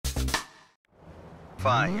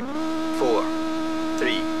5, 4,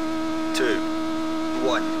 3, 2,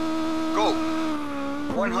 1, go!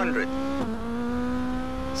 100.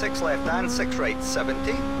 6 left and 6 right,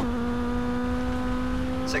 70.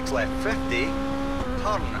 6 left, 50.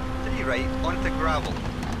 Turn 3 right onto gravel.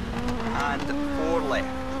 And 4 left.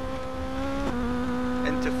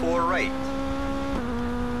 Into 4 right.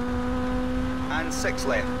 And 6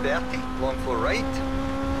 left, 30. Long 4 right.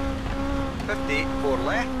 50, 4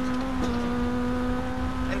 left.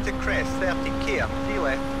 Into crest, 30, care, 3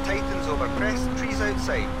 left, tightens over crest, trees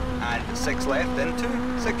outside, and 6 left into,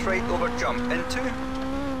 6 right over jump, into,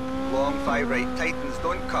 long 5 right, tightens,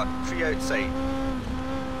 don't cut, tree outside,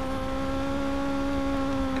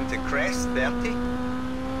 into crest, 30,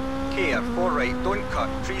 care, 4 right, don't cut,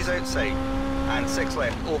 trees outside, and 6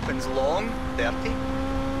 left, opens long, 30,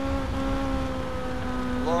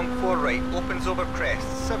 long 4 right, opens over crest,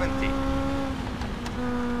 70,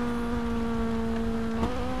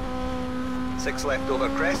 6 left over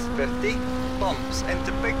crest, 50, bumps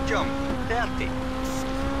into big jump, 30,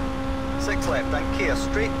 6 left and care,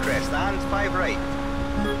 straight crest and 5 right,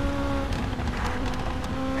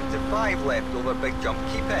 into 5 left over big jump,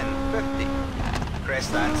 keep in, 50,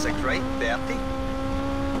 crest and 6 right, 30,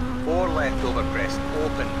 4 left over crest,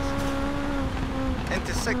 opens,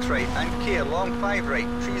 into 6 right and care, long 5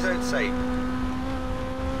 right, trees outside,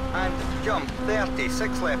 and jump, 30,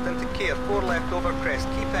 6 left into care, 4 left over crest,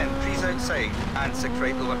 keep in, trees outside, and 6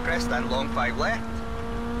 right over crest and long 5 left,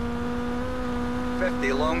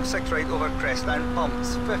 50, long 6 right over crest and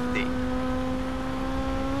pumps, 50,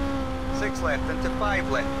 6 left into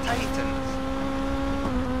 5 left, tightens,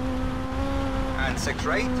 and 6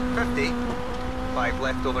 right, 50, 5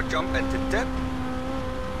 left over jump into dip,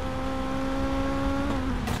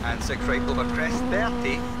 and 6 right over crest,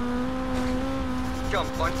 30,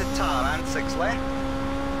 jump onto tar and 6 left,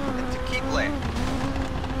 into keep left,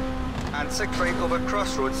 and 6 right over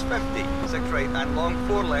crossroads, 50, 6 right and long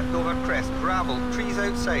 4 left over crest, gravel, trees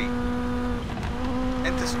outside,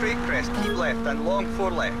 into straight crest, keep left and long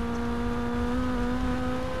 4 left,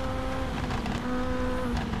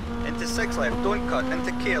 into 6 left, don't cut,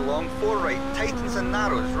 into care, long 4 right, tightens and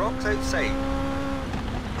narrows, rocks outside,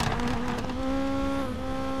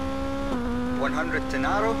 100 to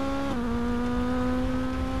narrow,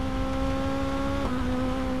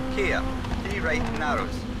 care, 3 right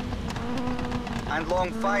narrows, and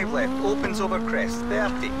long 5 left, opens over crest,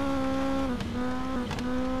 30,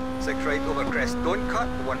 6 right over crest, don't cut,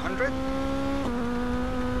 100,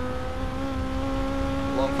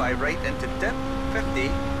 long 5 right into dip,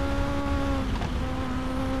 50,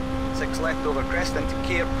 6 left over crest into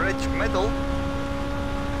care, bridge, middle,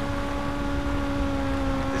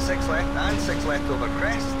 the 6 left and 6 left over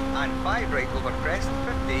crest, and 5 right over crest,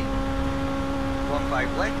 50, 1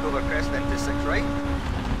 5 left over crest into 6 right,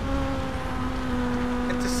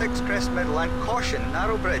 into 6 crest middle and caution,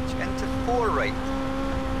 narrow bridge, into 4 right,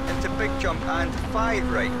 into big jump and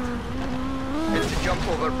 5 right, into jump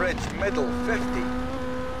over bridge, middle, 50,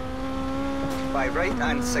 5 right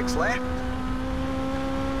and 6 left,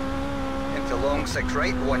 into long 6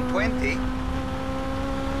 right, 120,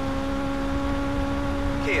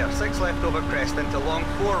 care, 6 left over crest into long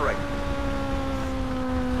 4 right,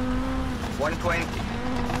 120,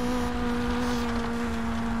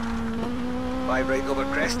 5 right over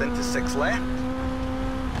crest into 6 left,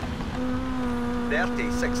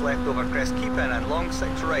 30, 6 left over crest, keep in and long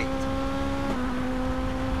 6 right,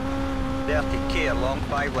 30, care, long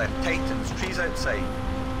 5 left, tightens, trees outside,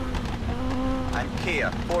 and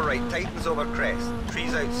care, 4 right, tightens over crest,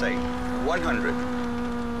 trees outside, 100,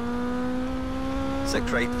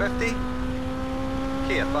 6 right, 50,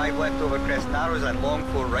 care, 5 left over crest, narrows and long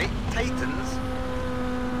 4 right, tightens,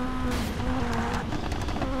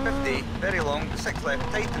 50, very long, 6 left,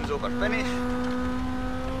 tightens over finish,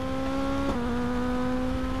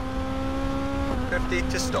 50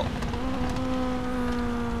 to stop.